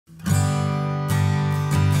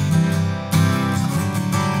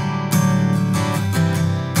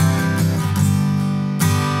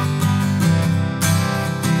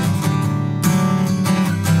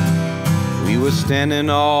were standing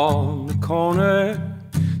on the corner,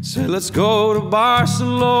 said let's go to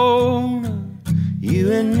Barcelona.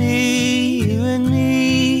 You and me, you and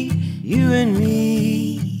me, you and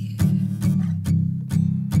me.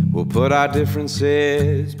 We'll put our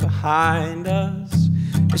differences behind us,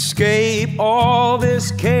 escape all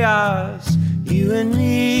this chaos. You and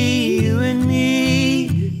me, you and me,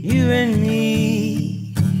 you and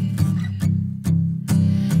me.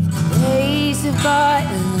 Days have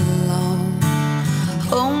gotten long,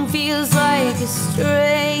 home feels like a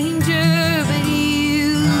stranger, but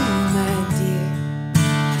you, my dear,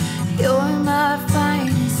 you're my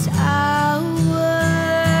finest hour.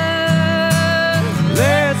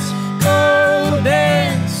 Let's go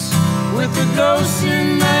dance with the ghosts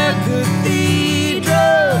in the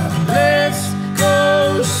cathedral. Let's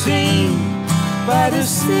go sing by the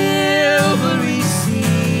silvery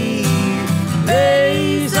sea.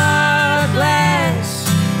 Raise our glass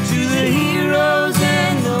to the heroes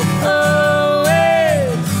and the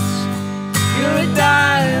poets. You're a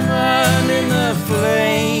diamond in the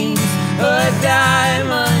flames, a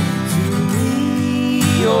diamond to me.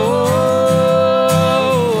 Oh.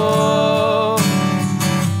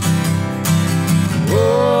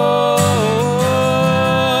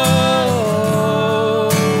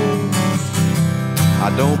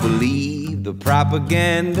 Believe the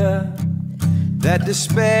propaganda that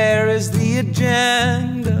despair is the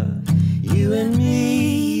agenda. You and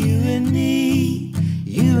me, you and me,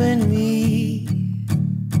 you and me.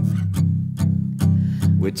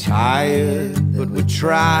 We're tired, but we're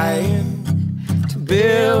trying to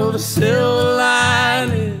build a silver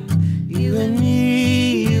lining. You and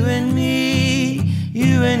me, you and me,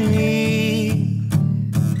 you and me.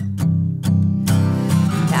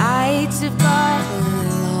 Nights have gotten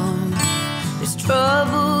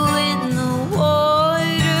trouble in the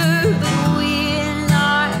water, but we're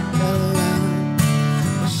not alone.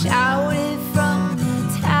 We'll shout it from the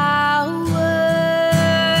tower.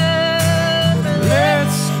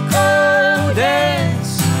 Let's go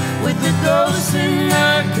dance with the ghosts in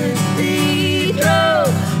the cathedral.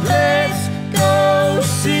 Let's go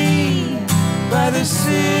sing by the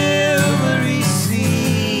silvery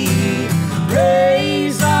sea.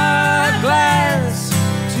 Raise our glass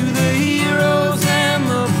to the heroes and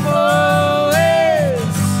the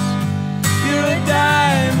poets. You're a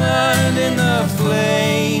diamond in the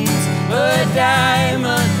flames, a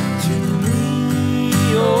diamond to me.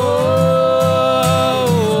 Oh,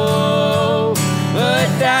 a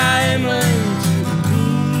diamond to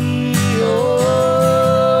me. Oh.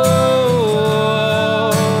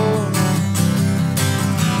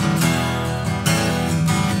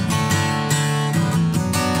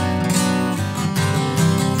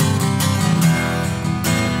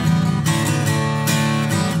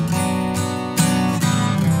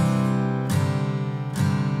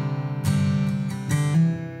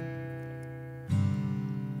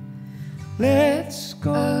 Let's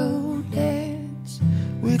go dance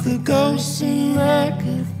with the ghosts in the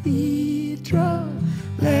cathedral.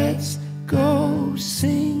 Let's go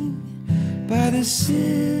sing by the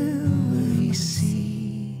silvery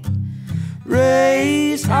sea.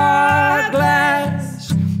 Raise our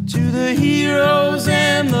glass to the heroes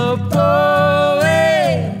and the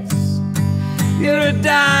poets. You're a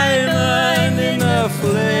diamond in the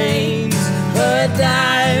flames, a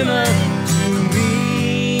diamond to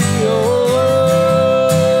me. Oh.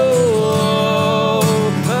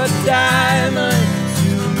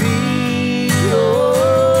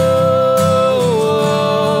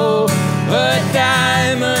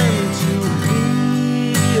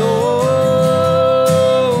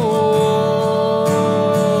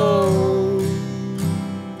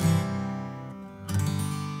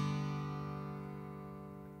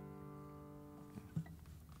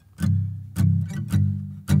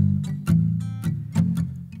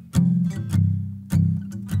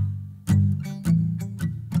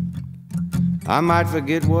 I might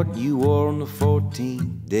forget what you wore on the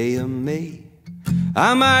 14th day of May.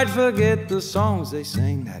 I might forget the songs they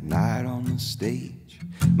sang that night on the stage.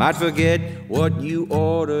 Might forget what you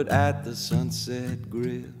ordered at the Sunset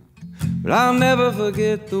Grill. But I'll never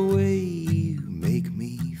forget the way you make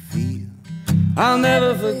me feel. I'll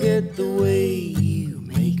never forget the way you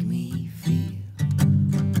make me feel.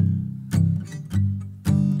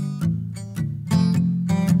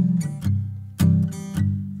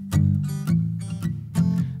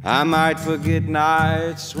 I might forget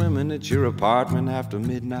nights swimming at your apartment after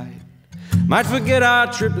midnight. Might forget our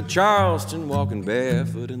trip to Charleston, walking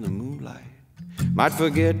barefoot in the moonlight. Might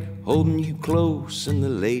forget holding you close in the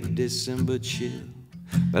late December chill.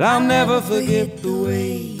 But I'll never forget the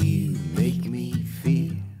way you make me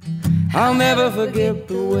feel. I'll never forget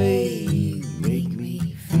the way you make me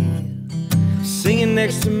feel. Singing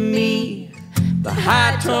next to me, the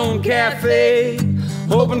high-tone cafe,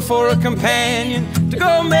 hoping for a companion to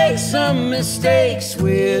go make some mistakes.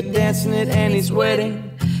 We're dancing at Annie's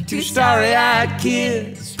wedding, two starry-eyed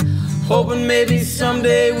kids, hoping maybe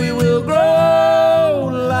someday we will grow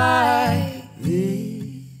like this.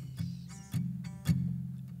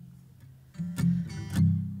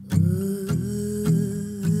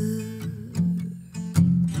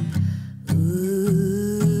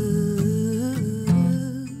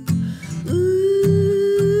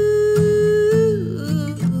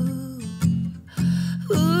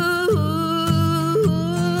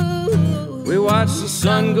 We watched the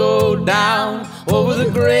sun go down over the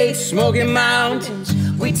great Smoky Mountains.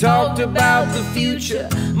 We talked about the future.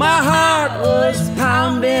 My heart was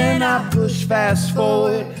pounding. I pushed fast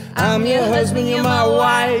forward. I'm your husband, you're my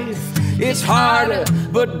wife. It's harder,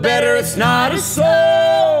 but better. It's not a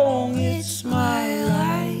song, it's my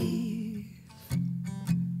life.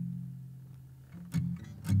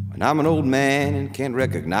 When I'm an old man and can't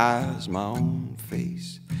recognize my own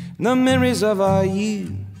face, and the memories of our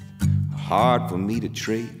youth are hard for me to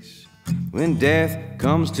trace. When death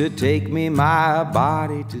comes to take me, my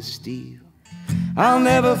body to steal, I'll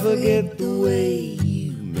never forget the way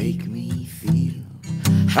you make me feel.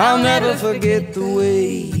 I'll never forget the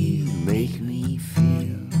way you make me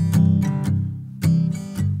feel.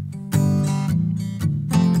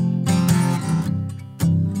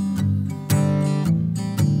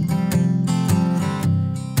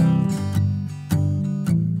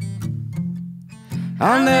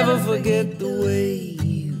 I'll never forget the way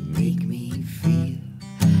you make me feel.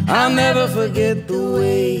 I'll never forget the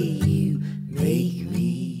way you make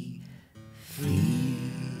me feel.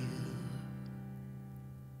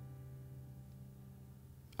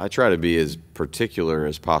 I try to be as particular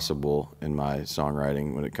as possible in my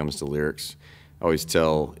songwriting when it comes to lyrics. I always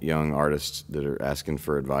tell young artists that are asking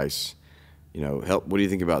for advice, you know, help, what do you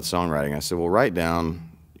think about songwriting? I said, well, write down,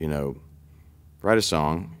 you know, write a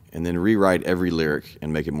song and then rewrite every lyric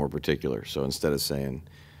and make it more particular. So instead of saying,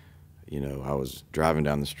 you know, I was driving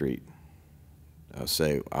down the street, I'll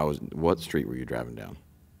say, what street were you driving down?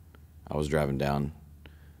 I was driving down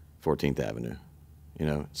 14th Avenue, you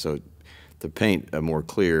know? So to paint a more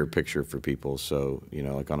clear picture for people. So, you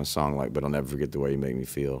know, like on a song like, But I'll Never Forget the Way You Make Me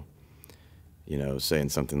Feel, you know, saying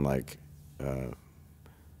something like, you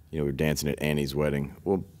know, we're dancing at Annie's wedding.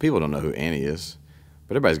 Well, people don't know who Annie is,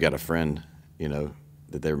 but everybody's got a friend, you know,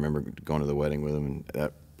 that they remember going to the wedding with them in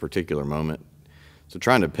that particular moment. So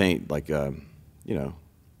trying to paint like, you know,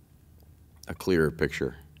 a clearer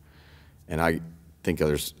picture. And I think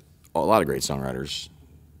there's a lot of great songwriters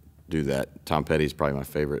do that. Tom Petty's probably my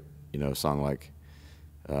favorite, you know, a song like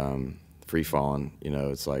Free Fallin', you know,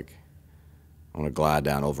 it's like, I want to glide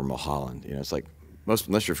down over Mulholland. You know, it's like,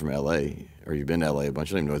 unless you're from L.A. or you've been to L.A. a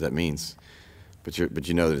bunch, you don't even know what that means. But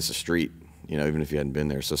you know that it's a street, you know, even if you hadn't been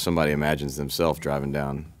there. So somebody imagines themselves driving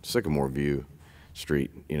down Sycamore View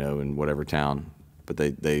Street, you know, in whatever town, but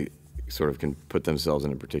they sort of can put themselves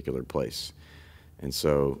in a particular place. And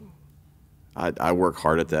so I work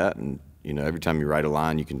hard at that, and, you know, every time you write a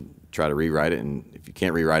line, you can try to rewrite it, and if you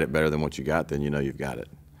can't rewrite it better than what you got, then you know you've got it.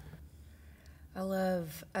 I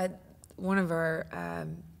love one of our,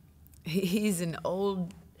 he's an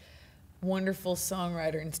old, wonderful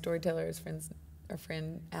songwriter and storyteller, our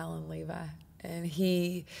friend Alan Levi, and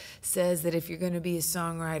he says that if you're going to be a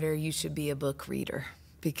songwriter, you should be a book reader,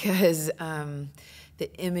 because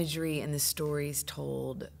the imagery and the stories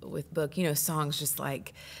told with book, you know, songs just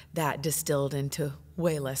like that distilled into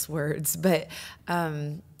way less words, but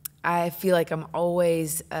I feel like I'm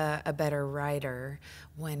always a better writer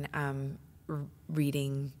when I'm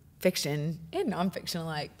reading fiction and nonfiction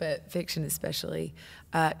alike, but fiction especially,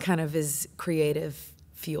 kind of is creative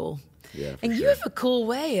fuel. Yeah, and you have a cool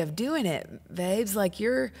way of doing it, babes. Like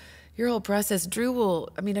your whole process. Drew will,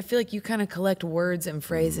 I mean, I feel like you kind of collect words and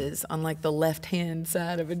phrases on like the left-hand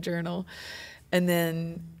side of a journal. And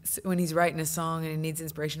then when he's writing a song and he needs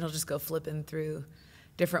inspiration, he'll just go flipping through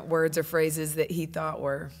different words or phrases that he thought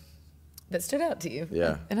that stood out to you.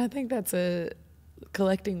 Yeah. And I think that's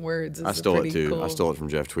collecting words is I stole it too. cool. I stole it from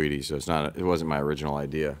Jeff Tweedy, so it wasn't my original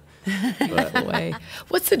idea. But way.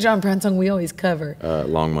 What's the John Prine song we always cover?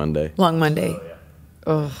 Long Monday. Long Monday.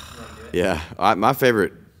 Oh, yeah. Yeah, my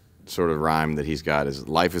favorite sort of rhyme that he's got is,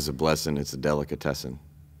 life is a blessing, it's a delicatessen.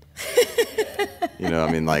 You know,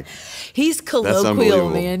 I mean, like, he's colloquial,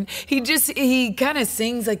 unbelievable. man. He kind of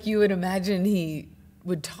sings like you would imagine he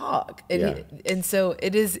would talk, and, and so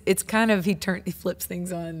it's kind of he flips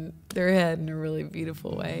things on their head in a really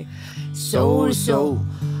beautiful way. soul to soul,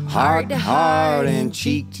 heart to heart and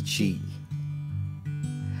cheek to cheek.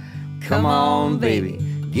 Come on, baby,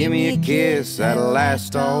 give me a kiss that'll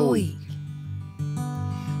last all week.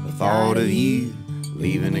 The thought of you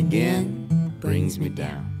leaving again brings me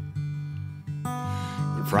down.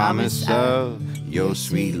 The promise of your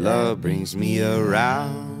sweet love brings me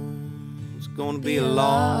around. It's gonna be a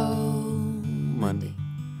long Monday,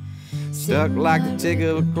 stuck like the tick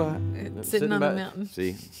of a clock. Sitting on a mountain.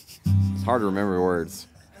 See, it's hard to remember words.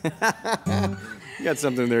 You got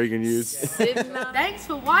something there you can use. Thanks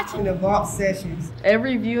for watching The Vault Sessions.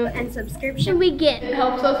 every view and subscription we get. It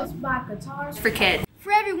helps us Buy guitars for kids.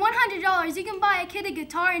 For every $100, you can buy a kid a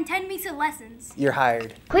guitar in 10 weeks of lessons. You're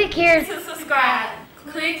hired. Click here To subscribe,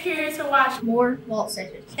 click here to watch more Vault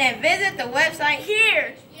Sessions. and visit the website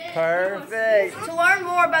here Perfect. to learn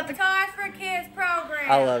more about the Guitars for Kids program.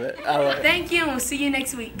 I love it. I love it. Thank you, and we'll see you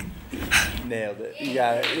next week. Nailed it. You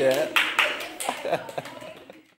got it. Yeah.